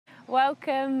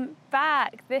Welcome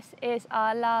back. This is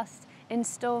our last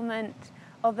instalment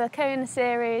of the KONA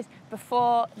series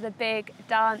before the big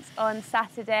dance on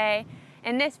Saturday.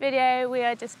 In this video, we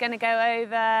are just going to go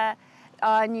over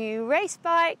our new race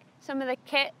bike, some of the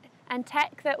kit and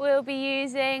tech that we'll be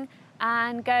using,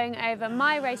 and going over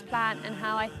my race plan and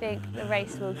how I think the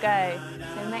race will go.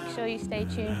 So make sure you stay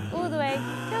tuned all the way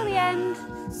till the end.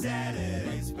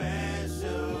 Saturday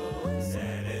special,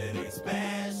 Saturday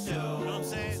special. I'm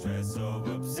saying stress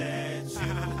over upset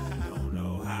you. Don't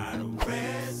know how to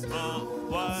rest.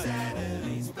 What?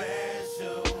 Saturday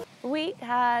special. The week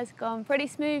has gone pretty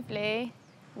smoothly.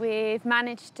 We've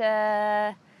managed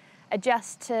to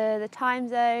adjust to the time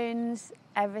zones.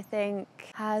 Everything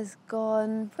has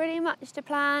gone pretty much to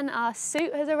plan. Our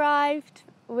suit has arrived,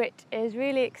 which is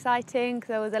really exciting because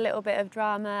there was a little bit of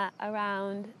drama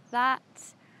around that.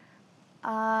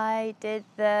 I did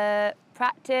the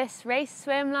practice race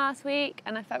swim last week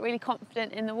and I felt really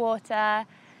confident in the water,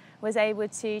 was able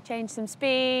to change some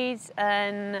speeds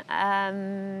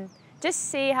and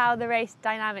just see how the race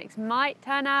dynamics might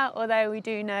turn out, although we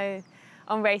do know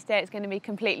on race day it's going to be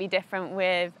completely different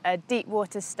with a deep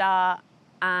water start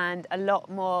and a lot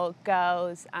more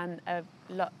girls and a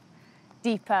lot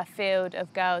deeper field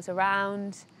of girls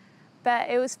around.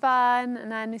 But it was fun,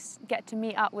 and then get to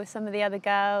meet up with some of the other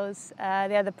girls,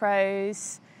 the other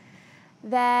pros.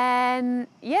 Then,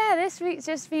 yeah, this week's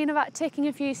just been about ticking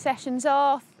a few sessions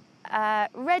off,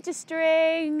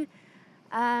 registering,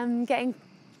 getting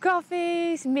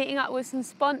coffees, meeting up with some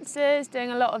sponsors, doing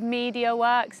a lot of media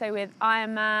work, so with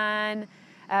Ironman,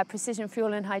 Precision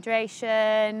Fuel and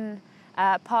Hydration,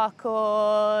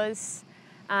 parkours,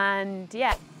 and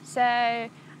yeah. So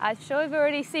I'm sure you've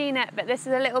already seen it, but this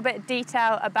is a little bit of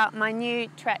detail about my new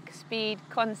Trek Speed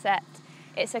concept.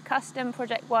 It's a custom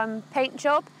Project One paint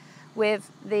job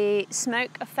with the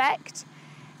smoke effect.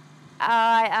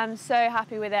 I am so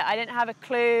happy with it. I didn't have a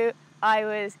clue I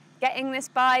was getting this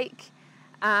bike,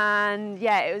 and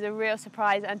yeah, it was a real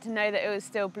surprise, and to know that it was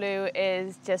still blue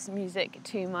is just music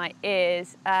to my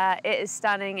ears. It is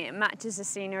stunning, it matches the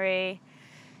scenery.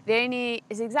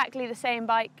 It's exactly the same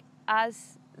bike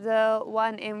as the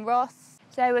one in Ross.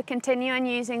 So we're continuing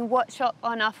using Wattshop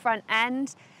on our front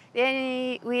end. The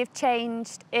only we've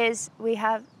changed is we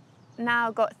have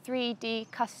now got 3D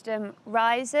custom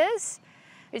risers,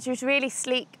 which was really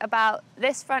sleek about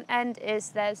this front end is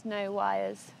there's no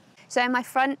wires. So my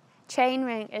front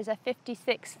chainring is a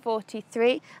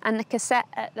 5643 and the cassette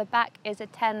at the back is a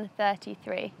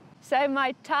 1033. So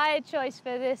my tyre choice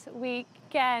for this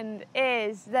weekend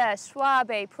is the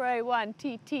Schwabe Pro 1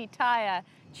 TT tyre,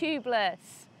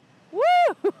 tubeless.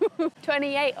 Woo!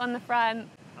 28 on the front.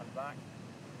 And back.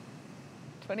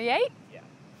 28? Yeah.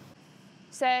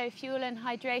 So fuel and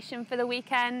hydration for the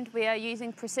weekend, we are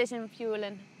using Precision Fuel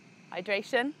and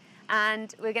Hydration,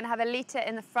 and we're going to have a litre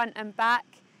in the front and back,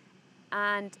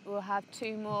 and we'll have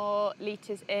 2 more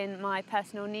litres in my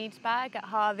personal needs bag at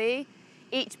Harvey.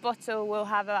 Each bottle will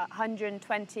have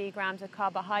 120 grams of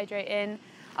carbohydrate in.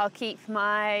 I'll keep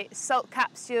my salt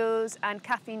capsules and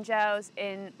caffeine gels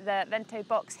in the Vento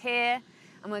box here,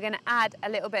 and we're going to add a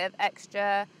little bit of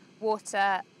extra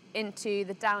water into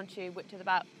the down tube, which is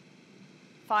about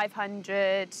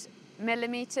 500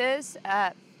 millimetres,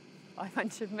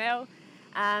 500 mil.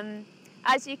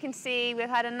 As you can see, we've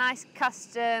had a nice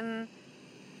custom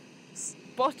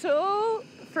bottle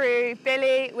through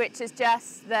Billy, which is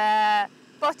just the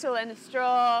bottle and a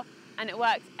straw, and it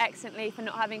works excellently for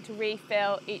not having to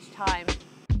refill each time.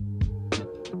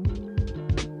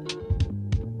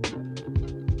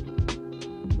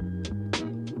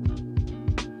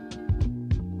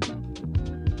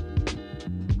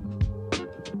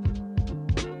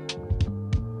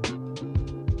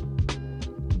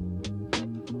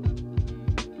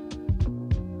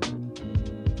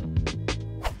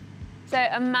 So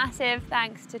a massive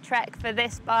thanks to Trek for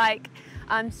this bike.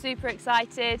 I'm super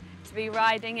excited to be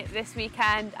riding it this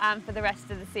weekend and for the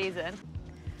rest of the season.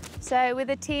 So with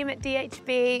the team at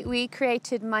DHB, we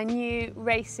created my new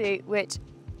race suit, which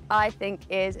I think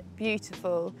is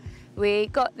beautiful. We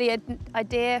got the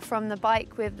idea from the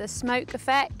bike with the smoke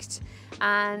effect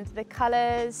and the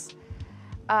colours.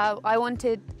 I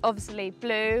wanted obviously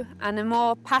blue and the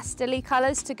more pastel-y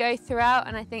colours to go throughout,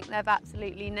 and I think they've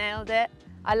absolutely nailed it.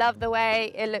 I love the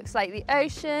way it looks like the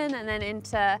ocean and then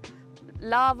into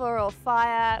lava or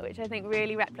fire, which I think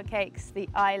really replicates the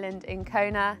island in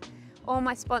Kona. All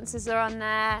my sponsors are on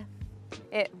there.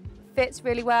 It fits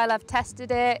really well. I've tested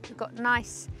it. We've got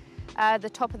nice, the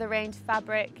top of the range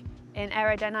fabric in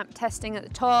aerodynamic testing at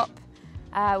the top,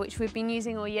 which we've been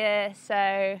using all year.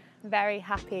 So very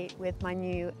happy with my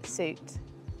new suit.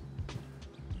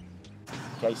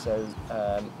 Okay, so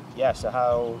yeah, so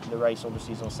how the race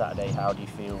obviously is on Saturday, how do you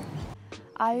feel?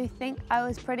 I think I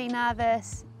was pretty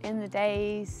nervous in the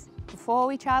days before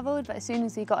we travelled, but as soon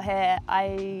as we got here,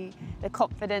 the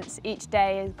confidence each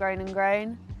day has grown and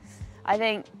grown. I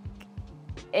think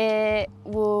it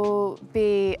will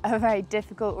be a very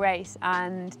difficult race,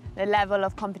 and the level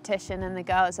of competition and the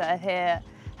girls that are here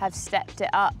have stepped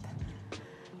it up.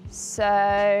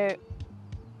 So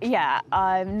yeah,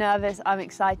 I'm nervous, I'm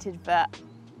excited, but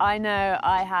I know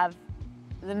I have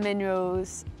the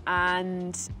minerals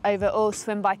and overall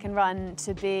swim, bike and run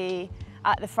to be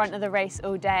at the front of the race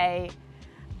all day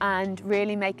and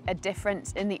really make a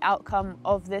difference in the outcome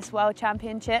of this World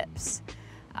Championships.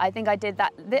 I think I did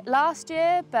that last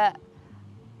year, but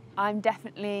I'm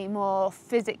definitely more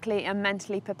physically and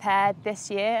mentally prepared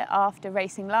this year after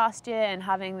racing last year and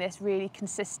having this really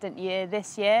consistent year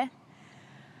this year.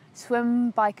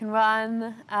 Swim, bike and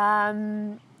run.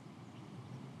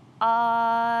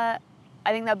 I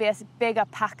think there'll be a bigger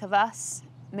pack of us,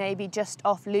 maybe just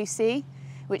off Lucy,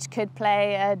 which could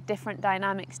play a different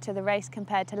dynamics to the race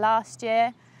compared to last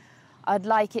year. I'd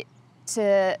like it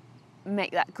to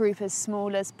make that group as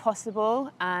small as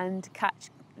possible and catch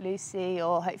Lucy,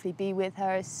 or hopefully be with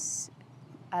her as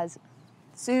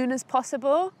soon as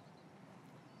possible.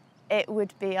 It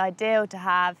would be ideal to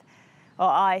have, or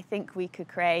I think we could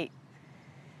create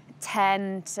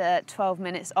 10 to 12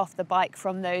 minutes off the bike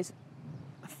from those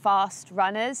fast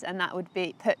runners, and that would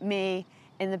put me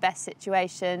in the best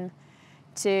situation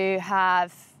to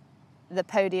have the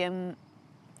podium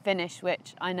finish,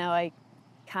 which I know I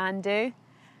can do.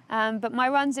 But my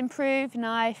run's improved, and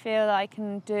I feel I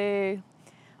can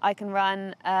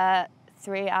run a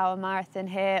 3-hour marathon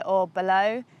here or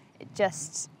below. It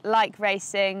just, like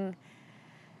racing,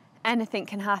 anything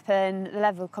can happen. The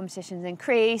level of competition's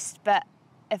increased, but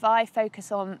if I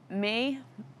focus on me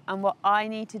and what I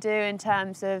need to do in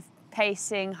terms of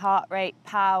pacing, heart rate,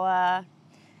 power,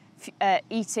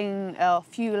 eating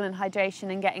fuel and hydration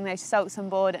and getting those salts on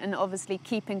board, and obviously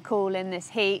keeping cool in this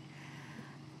heat,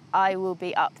 I will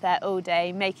be up there all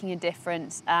day making a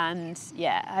difference, and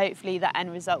yeah, hopefully that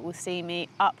end result will see me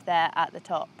up there at the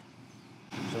top.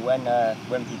 So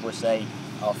when people say,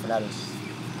 oh, Fenella's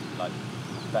like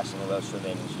best in the world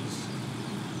swimming, and she's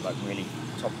like really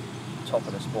top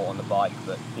of the sport on the bike,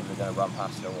 but people are going to run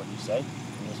past her, what do you say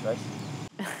in this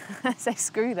race? So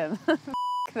screw them.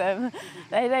 Them.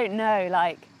 They don't know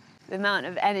like the amount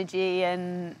of energy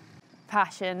and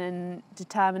passion and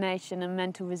determination and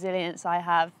mental resilience I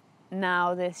have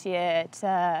now this year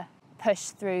to push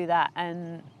through that,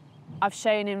 and I've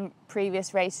shown in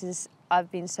previous races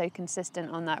I've been so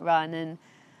consistent on that run, and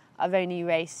I've only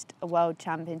raced a World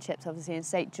Championships obviously in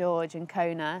St. George and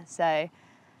Kona, so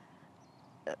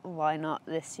why not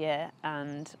this year?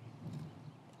 And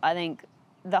I think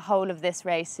the whole of this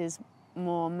race is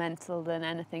more mental than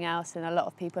anything else, and a lot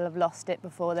of people have lost it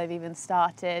before they've even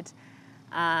started,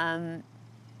 and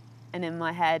in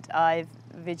my head I've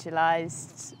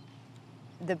visualised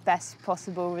the best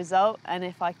possible result, and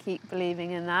if I keep believing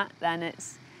in that, then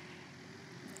it's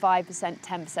 5%,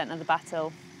 10% of the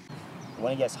battle.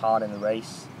 When it gets hard in the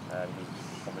race,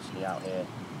 obviously out here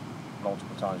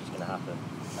multiple times it's going to happen,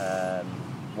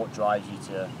 what drives you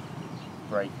to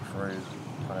break through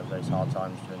kind of those hard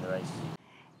times during the race?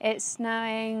 It's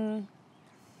knowing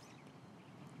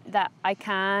that I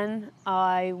can,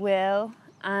 I will,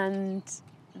 and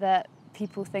that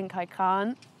people think I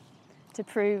can't, to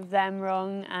prove them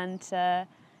wrong, and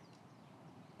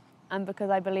because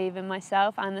I believe in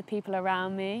myself and the people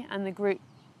around me and the group,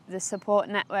 the support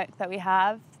network that we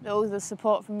have, all the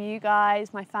support from you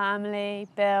guys, my family,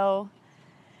 Bill,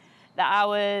 the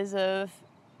hours of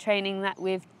training that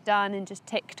we've done and just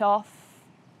ticked off,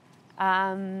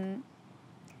 and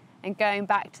going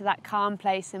back to that calm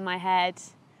place in my head,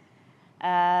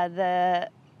 the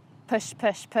push,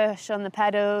 push, push on the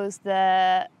pedals,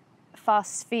 the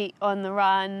fast feet on the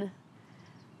run,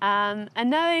 and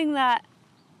knowing that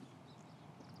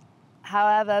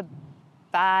however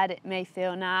bad it may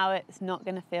feel now, it's not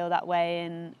going to feel that way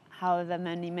in however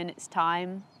many minutes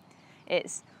time.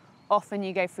 It's often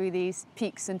you go through these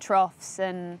peaks and troughs,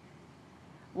 and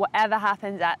whatever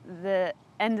happens at the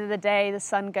end of the day, the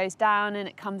sun goes down and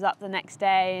it comes up the next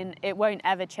day, and it won't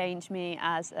ever change me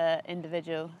as an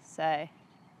individual. So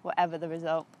whatever the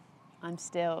result, I'm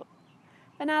still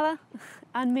Fenella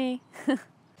and me.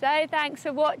 So thanks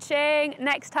for watching.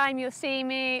 Next time you'll see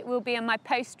me will be on my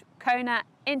post-Kona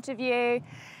interview.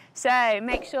 So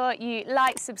make sure you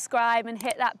like, subscribe and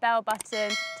hit that bell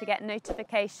button to get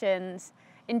notifications.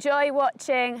 Enjoy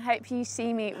watching. Hope you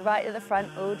see me right at the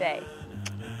front all day.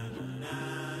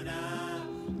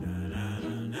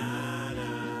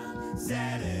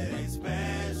 Saturday